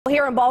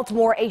Here in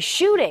Baltimore, a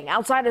shooting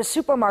outside a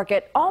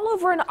supermarket, all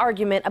over an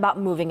argument about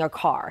moving a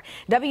car.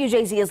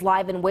 WJZ is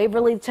live in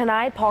Waverly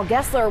tonight. Paul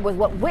Gessler with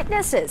what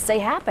witnesses say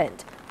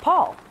happened.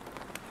 Paul.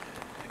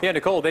 Yeah,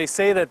 Nicole, they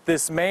say that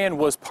this man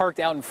was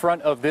parked out in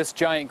front of this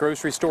giant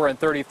grocery store on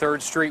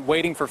 33rd Street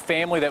waiting for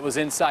family that was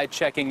inside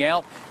checking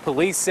out.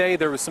 Police say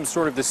there was some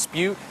sort of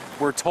dispute.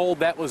 We're told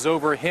that was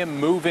over him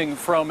moving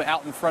from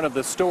out in front of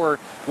the store.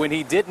 When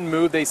he didn't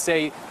move, they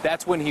say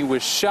that's when he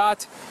was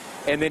shot,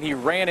 and then he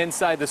ran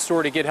inside the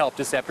store to get help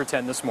just after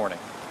 10 this morning.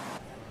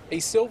 A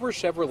silver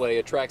Chevrolet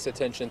attracts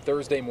attention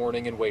Thursday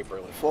morning in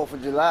Waverly. 4th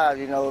of July,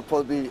 you know,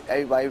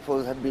 everybody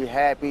supposed to be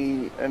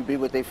happy and be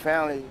with their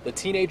family. The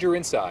teenager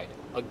inside,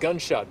 a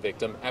gunshot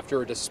victim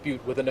after a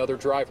dispute with another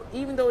driver.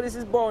 Even though this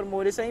is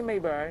Baltimore, this ain't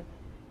Mayberry,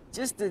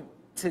 just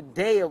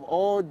today of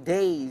all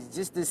days,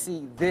 just to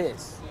see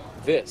this.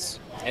 This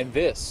and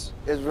this.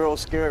 It's real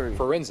scary.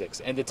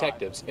 Forensics and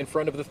detectives in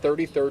front of the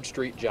 33rd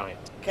Street giant.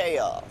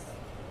 Chaos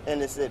in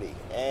the city,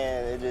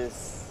 and it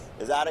is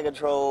out of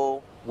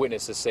control.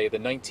 Witnesses say the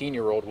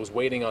 19-year-old was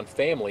waiting on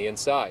family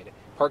inside,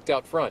 parked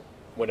out front,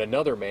 when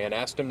another man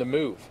asked him to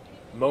move.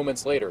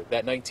 Moments later,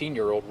 that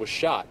 19-year-old was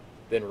shot,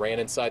 then ran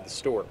inside the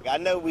store. I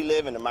know we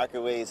live in a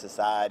microwave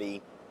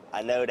society.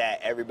 I know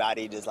that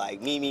everybody just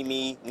like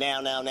me,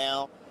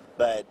 now,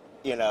 but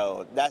you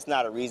know, that's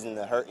not a reason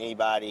to hurt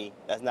anybody.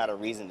 That's not a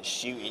reason to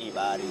shoot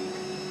anybody.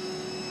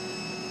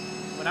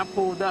 When I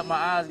pulled up, my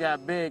eyes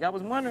got big. I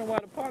was wondering why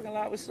the parking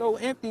lot was so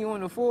empty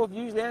on the 4th.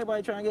 Usually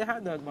everybody trying to get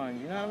hot dog buns,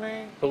 you know what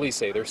I mean? Police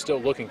say they're still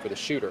looking for the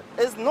shooter.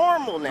 It's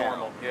normal now.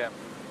 Normal, yeah.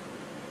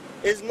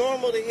 It's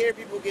normal to hear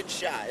people get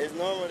shot. It's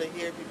normal to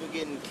hear people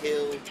getting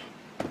killed.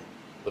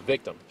 The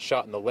victim,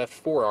 shot in the left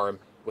forearm,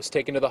 was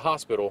taken to the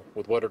hospital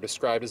with what are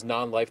described as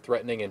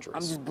non-life-threatening injuries.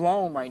 I'm just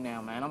blown right now,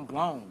 man. I'm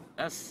blown.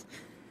 That's,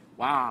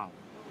 wow.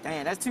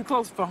 Damn, that's too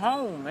close for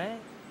home, man.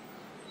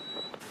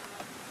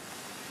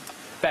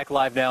 Back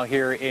live now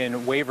here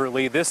in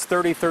Waverly. This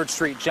 33rd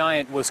Street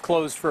giant was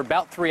closed for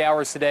about 3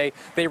 hours today.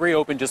 They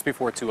reopened just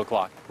before 2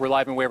 o'clock. We're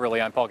live in Waverly.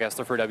 I'm Paul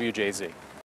Gessler for WJZ.